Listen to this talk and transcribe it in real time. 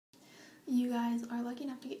You guys are lucky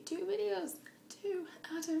enough to get two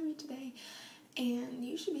out of me today. And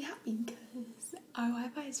you should be happy because our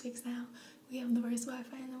Wi-Fi is fixed now. We have the worst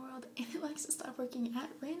Wi-Fi in the world and it likes to stop working at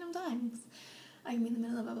random times. I can be in the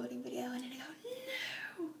middle of uploading video and then I go,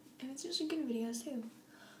 no! And it's usually good videos too.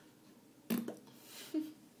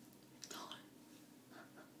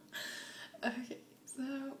 Okay, so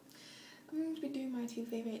I'm going to be doing my two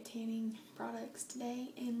favorite tanning products today,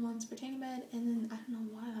 and one's for tanning bed, and then I don't know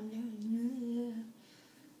what I'm doing.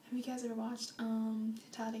 Have you guys ever watched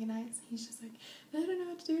Talladega Nights? He's just like, I don't know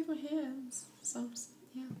what to do with my hands. So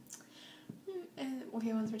yeah. And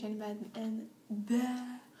okay, one's for tanning bed, and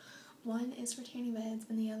the one is for tanning beds,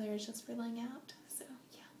 and the other is just for laying out. So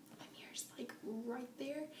yeah, my mirror's like right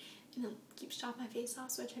there, and it keeps chopping my face off.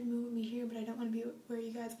 So I try to move me here, but I don't want to be where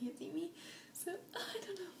you guys can't see me. So I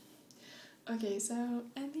don't know. Okay, so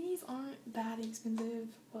and these aren't that expensive.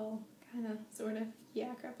 Well, kind of, sort of.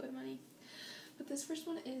 Yeah, crap load of money. But this first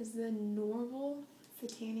one is the Norval, the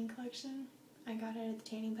tanning collection. I got it at the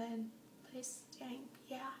tanning bed place. Tanning,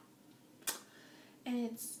 yeah. And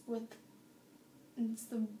it's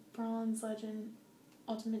the Bronze Legend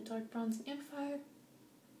Ultimate Dark Bronzing Amplifier.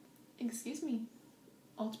 Excuse me.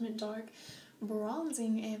 Ultimate Dark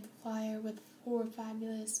Bronzing Amplifier with 4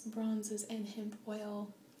 fabulous bronzes and hemp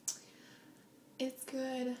oil. It's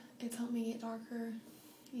good. It's helped me get darker.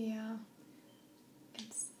 Yeah.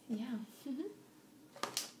 Yeah.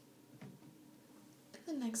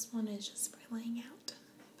 The next one is just for laying out,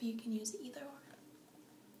 but you can use either or.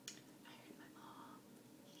 I heard my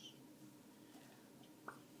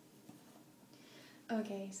mom.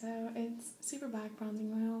 Okay, so it's Super Black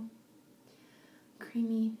Bronzing Oil,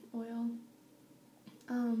 creamy oil.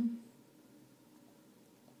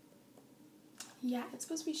 Yeah, it's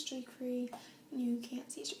supposed to be streak free. You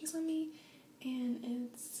can't see streaks on me, and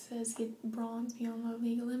it says get bronze beyond the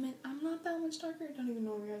legal limit. I'm not that much darker. I don't even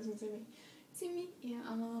know if you guys can see me. See me? Yeah,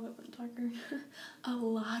 I'm a little bit darker. A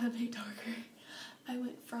lot of it darker. I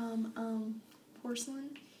went from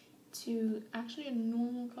porcelain to actually a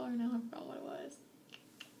normal color now. I forgot what it was.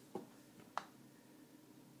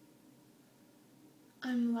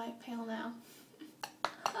 I'm light pale now.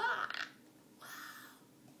 Wow.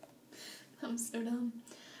 I'm so dumb.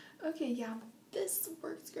 Okay, yeah, this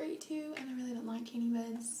works great too, and I really don't like tanning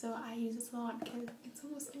beds, so I use this a lot because it's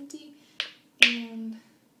almost empty, and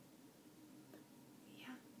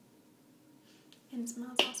yeah, and it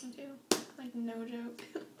smells awesome too, like no joke.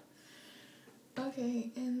 Okay,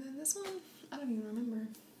 and then this one, I don't even remember.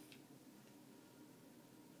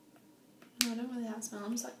 No, I don't really have a smell.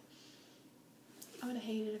 I'm just like, I would have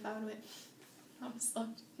hated if I would have went on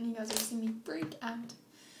slept and you guys would have seen me freak out.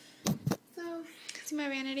 So, see my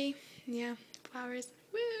vanity? Yeah, flowers.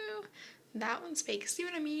 Woo! That one's fake. See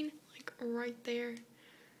what I mean? Like right there.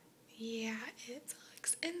 Yeah, it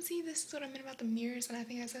sucks. And see, this is what I meant about the mirrors, and I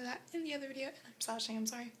think I said that in the other video. And I'm slashing, I'm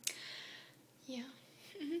sorry. Yeah.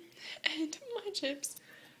 And my chips,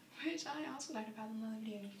 which I also talked about in the other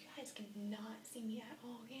video. You guys cannot see me at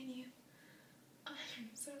all, can you? I'm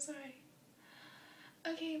so sorry.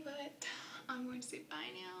 Okay, but I'm going to say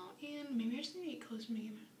bye now, and maybe I just need to get closer to my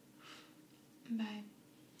camera. Bye.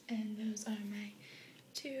 And those are my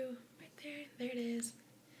two right there. There it is.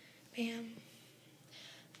 Bam.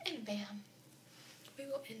 And bam. We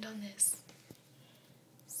will end on this.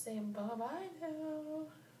 Say bye-bye now.